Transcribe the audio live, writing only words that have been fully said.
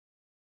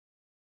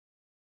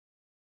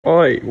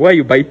Oi, why are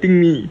you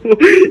biting me?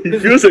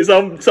 It feels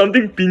like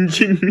something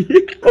pinching me.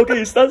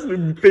 Okay, it starts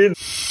with pain.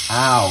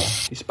 Ow.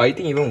 It's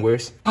biting even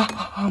worse.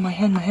 My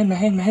hand.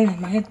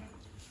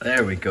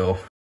 There we go.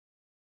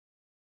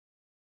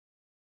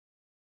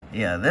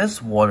 Yeah,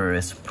 this water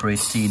is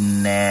pretty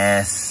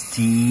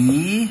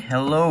nasty.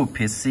 Hello,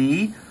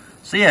 Pissy.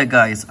 So yeah,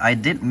 guys, I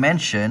did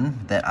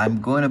mention that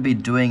I'm going to be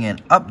doing an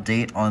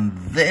update on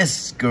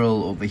this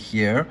girl over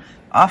here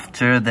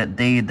after that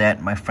day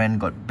that my friend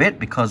got bit,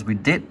 because we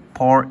did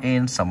pour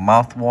in some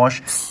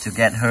mouthwash to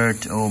get her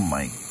to... Oh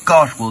my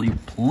gosh, will you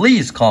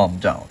please calm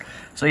down?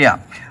 So yeah,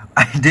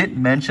 I did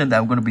mention that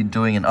I'm going to be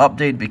doing an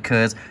update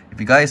because if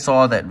you guys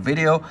saw that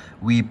video,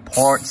 we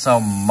poured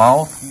some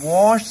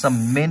mouthwash,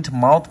 some mint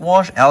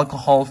mouthwash,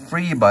 alcohol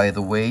free by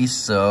the way.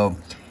 So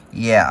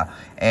yeah,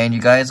 and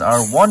you guys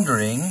are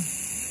wondering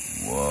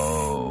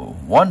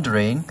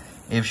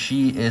if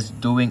she is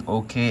doing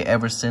okay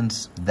ever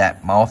since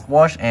that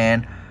mouthwash,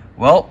 and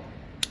well,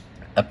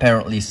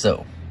 apparently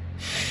so.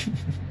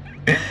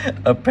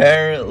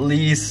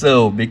 Apparently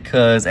so,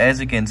 because as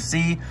you can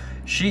see,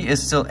 she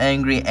is still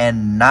angry,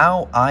 and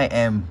now I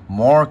am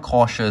more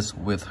cautious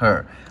with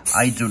her.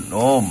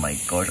 Oh my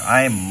gosh,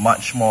 I am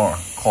much more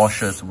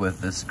cautious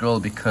with this girl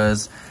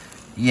because,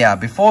 yeah,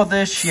 before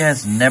this, she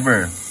has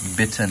never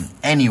bitten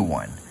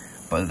anyone.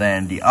 But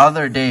then the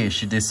other day,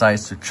 she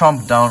decides to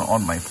chomp down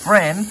on my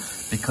friend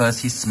because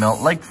he smelled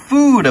like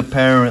food,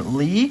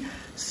 apparently.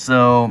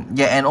 So,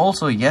 yeah, and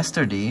also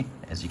yesterday,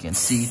 as you can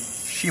see,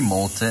 she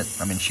molted.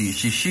 I mean, she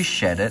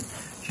shed it.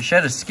 She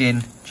shed her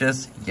skin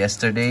just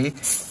yesterday,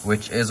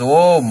 which is,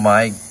 oh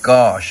my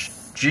gosh,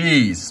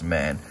 jeez,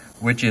 man,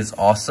 which is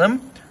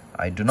awesome.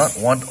 I do not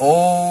want,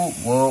 oh,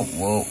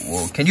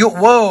 whoa. Can you,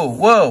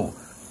 whoa.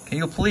 Can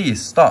you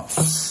please stop?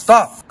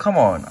 Come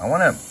on, I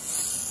want to,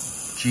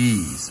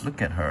 jeez,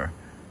 look at her.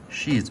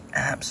 She is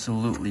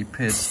absolutely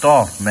pissed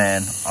off,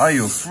 man. Are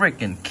you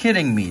freaking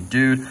kidding me,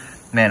 dude?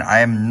 Man, I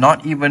am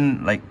not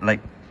even, like,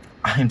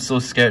 I'm so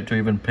scared to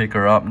even pick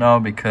her up now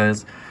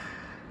because,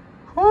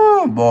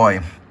 oh boy,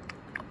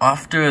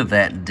 after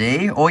that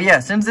day. Oh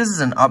yeah, since this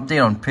is an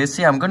update on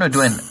Pissy, I'm gonna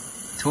do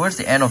towards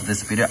the end of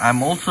this video,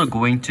 I'm also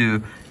going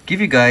to give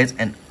you guys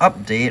an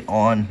update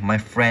on my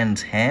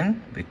friend's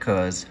hand,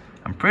 because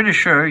I'm pretty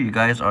sure you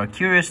guys are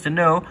curious to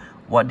know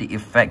what the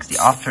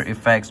after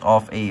effects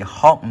of a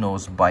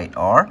hognose bite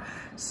are.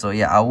 So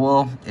yeah, I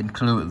will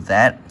include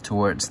that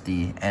towards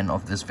the end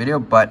of this video,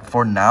 but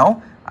for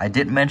now, I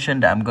did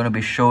mention that I'm going to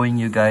be showing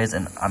you guys,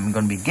 and I'm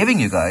going to be giving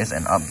you guys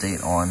an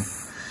update on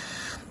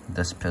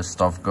this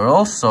pissed off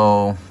girl.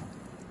 So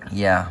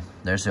yeah,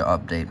 there's your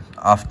update.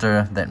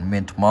 After that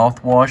mint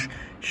mouthwash,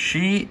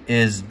 she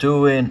is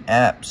doing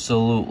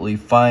absolutely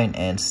fine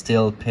and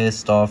still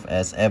pissed off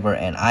as ever,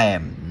 and I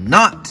am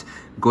not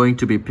going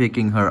to be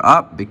picking her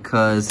up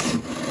because,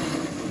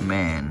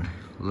 man,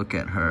 look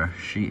at her.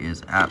 She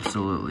is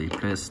absolutely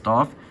pissed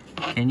off.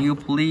 Can you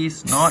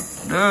please not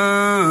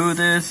do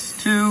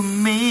this to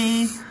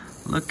me?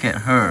 Look at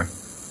her.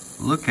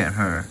 Look at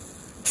her.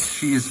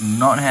 She is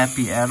not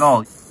happy at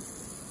all.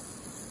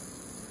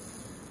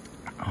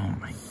 Oh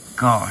my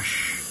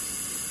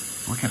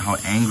gosh. Look at how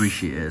angry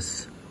she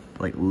is.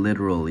 Like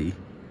literally.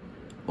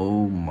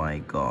 Oh my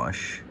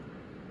gosh.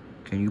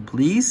 Can you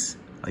please?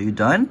 Are you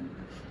done?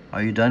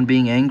 Are you done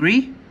being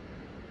angry?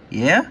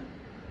 Yeah?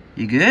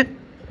 You good?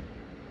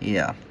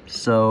 Yeah.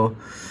 So...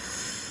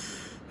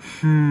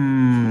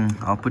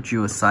 I'll put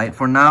you aside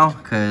for now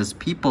because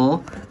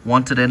people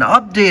wanted an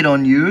update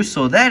on you,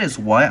 so that is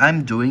why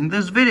I'm doing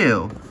this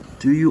video.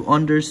 Do you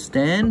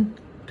understand,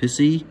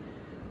 Pissy?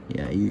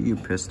 Yeah, you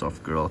pissed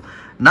off girl.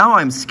 Now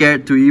I'm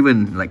scared to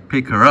even like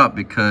pick her up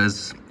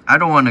because I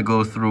don't want to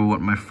go through what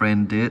my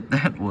friend did.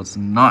 That was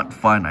not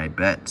fun, I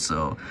bet.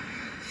 So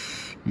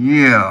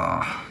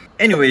yeah.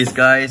 Anyways,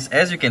 guys,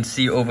 as you can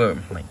see over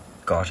my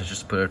gosh, I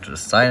just put her to the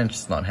side and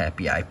she's not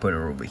happy. I put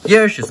her over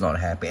here, she's not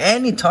happy.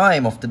 Any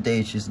time of the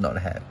day, she's not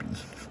happy.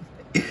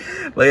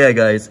 But yeah,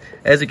 guys,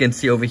 as you can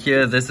see over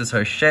here, this is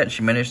her shed.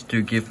 She managed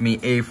to give me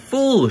a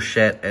full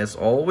shed as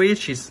always.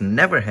 She's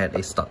never had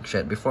a stuck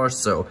shed before,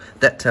 so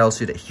that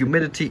tells you that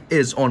humidity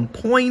is on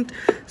point.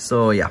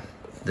 So yeah,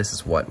 this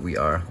is what we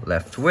are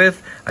left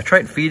with. I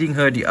tried feeding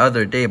her the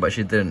other day, but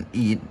she didn't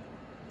eat.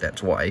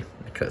 That's why,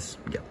 because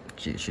yeah,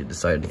 she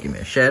decided to give me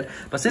a shed.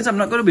 But since I'm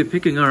not going to be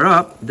picking her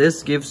up,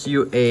 this gives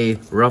you a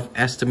rough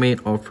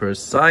estimate of her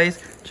size.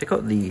 Check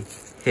out the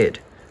head.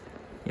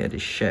 Yeah, the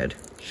shed.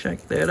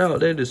 Check that out.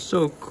 That is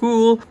so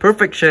cool.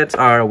 Perfect sheds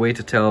are a way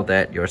to tell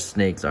that your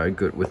snakes are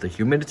good with the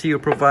humidity you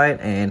provide,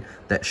 and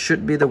that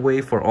should be the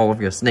way for all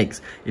of your snakes.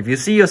 If you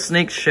see your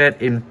snake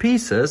shed in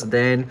pieces,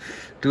 then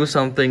do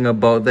something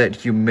about that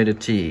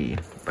humidity.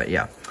 But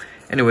yeah.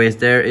 Anyways,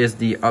 there is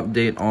the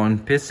update on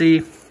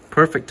Pissy.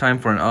 Perfect time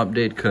for an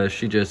update because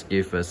she just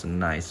gave us a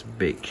nice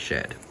big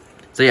shed.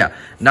 So yeah,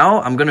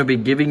 now I'm gonna be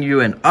giving you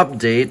an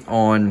update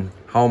on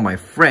how my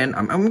friend,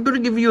 I'm gonna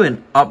give you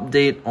an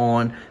update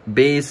on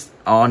based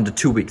on the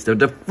 2 weeks,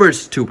 the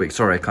first 2 weeks.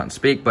 Sorry, I can't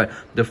speak, but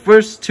the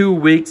first 2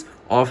 weeks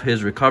of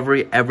his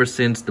recovery ever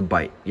since the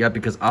bite. Yeah,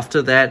 because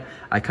after that,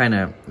 I kind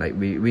of like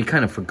we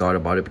kind of forgot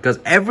about it, because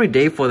every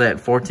day for that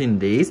 14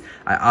 days,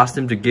 I asked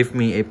him to give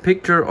me a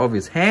picture of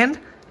his hand.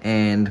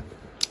 And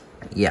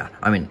yeah,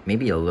 I mean,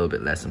 maybe a little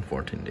bit less than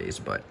 14 days,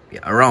 but yeah,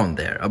 around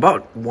there,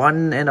 about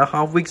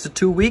 1.5 weeks to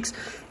 2 weeks.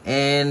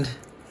 And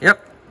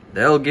yep,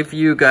 that'll give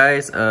you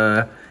guys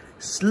a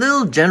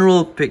little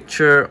general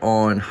picture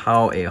on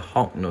how a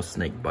hognose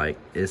snake bite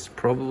is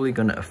probably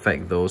gonna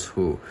affect those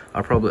who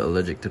are probably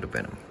allergic to the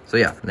venom. So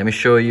yeah, let me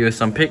show you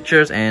some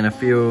pictures and a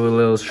few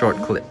little short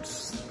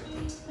clips.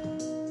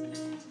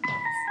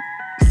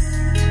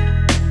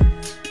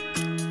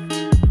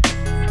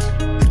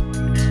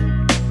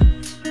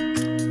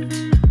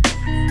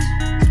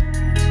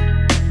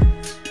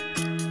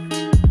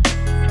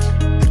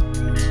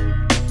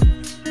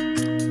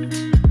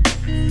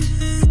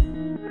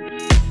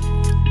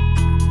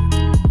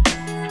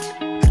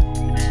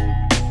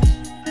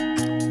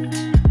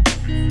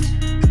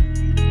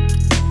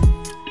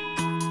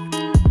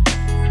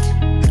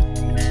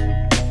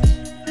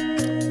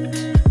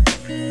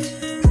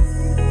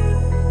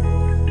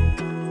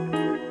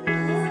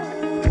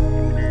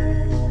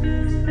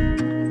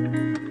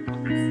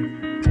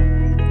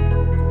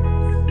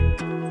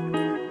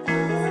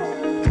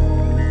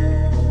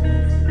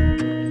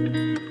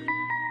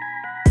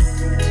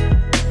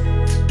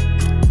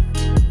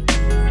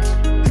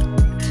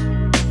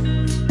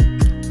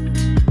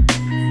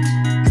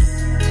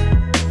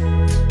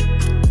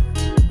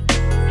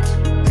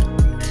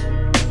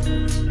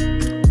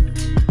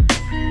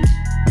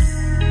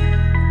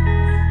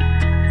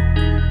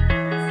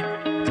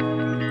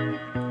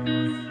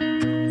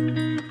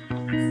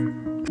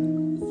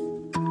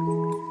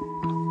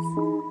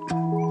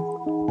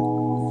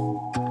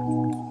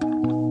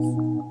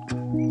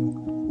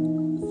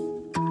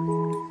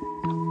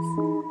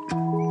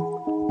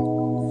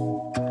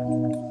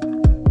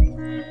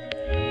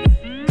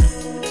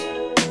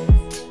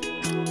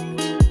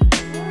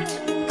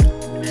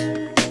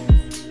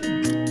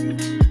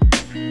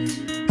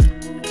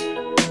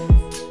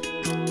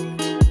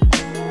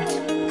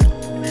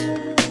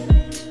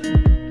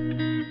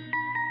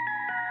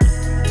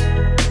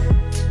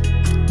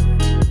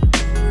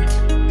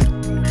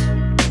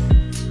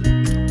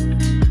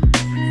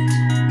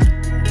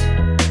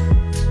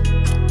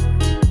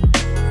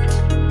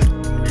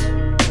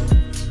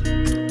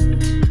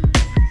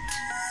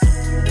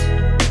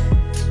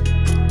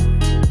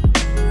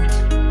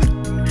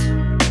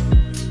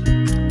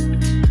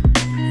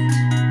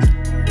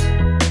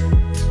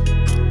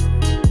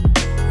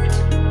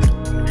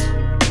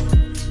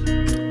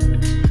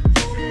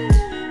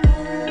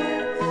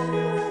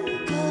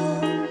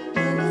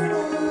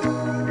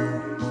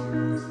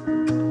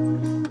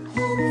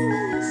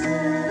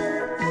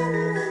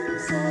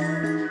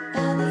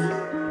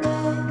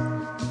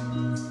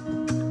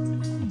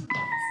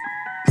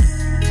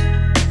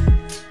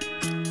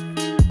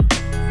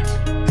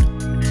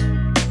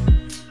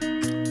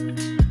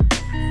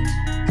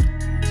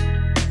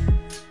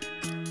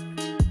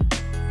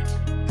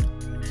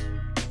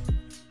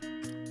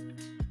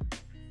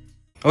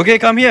 Okay,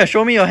 come here,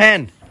 show me your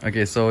hand.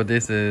 Okay, so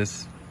this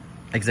is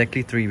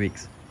exactly 3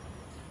 weeks.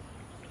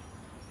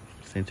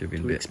 Seems to have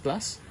been 2 weeks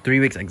plus? 3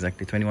 weeks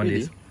exactly, 21 really?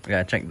 days. Yeah,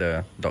 I checked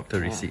the doctor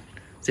receipt.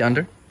 See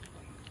under?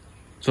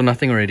 So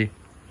nothing already.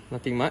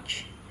 Nothing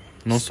much.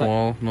 No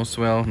swell, no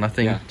swell,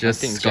 nothing. Yeah,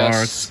 just nothing, scars.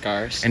 just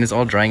scars. And it's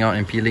all drying out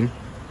and peeling.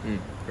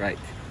 Right.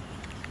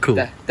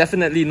 Cool.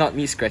 Definitely not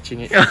me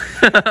scratching it.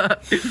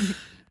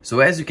 So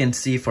as you can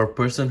see, for a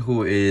person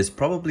who is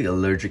probably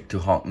allergic to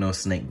hognose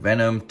snake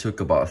venom,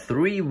 took about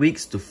 3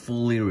 weeks to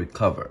fully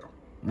recover.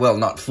 Well,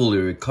 not fully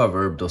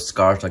recover, those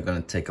scars are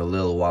gonna take a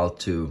little while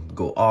to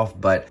go off,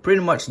 but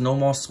pretty much no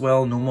more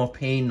swell, no more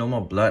pain, no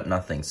more blood,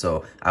 nothing.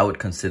 So I would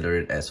consider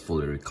it as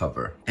fully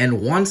recover.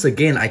 And once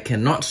again, I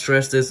cannot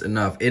stress this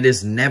enough. It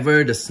is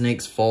never the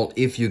snake's fault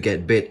if you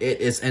get bit. It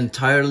is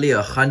entirely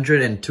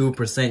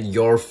 102%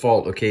 your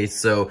fault, okay?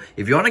 So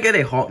if you want to get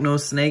a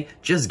hognose snake,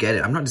 just get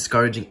it. I'm not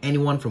discouraging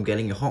anyone from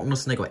getting a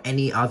hognose snake or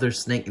any other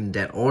snake in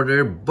that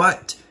order,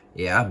 but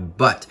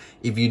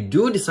if you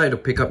do decide to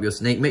pick up your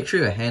snake, make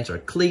sure your hands are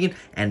clean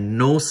and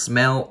no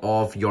smell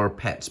of your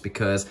pets,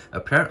 because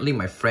apparently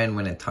my friend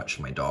went and touched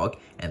my dog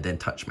and then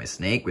touched my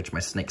snake, which my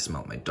snake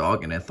smelled my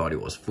dog and then thought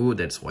it was food.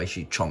 That's why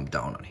she chomped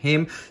down on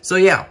him. So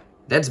yeah,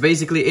 that's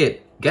basically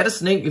it. Get a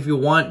snake if you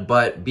want,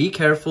 but be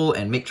careful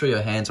and make sure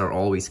your hands are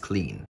always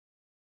clean.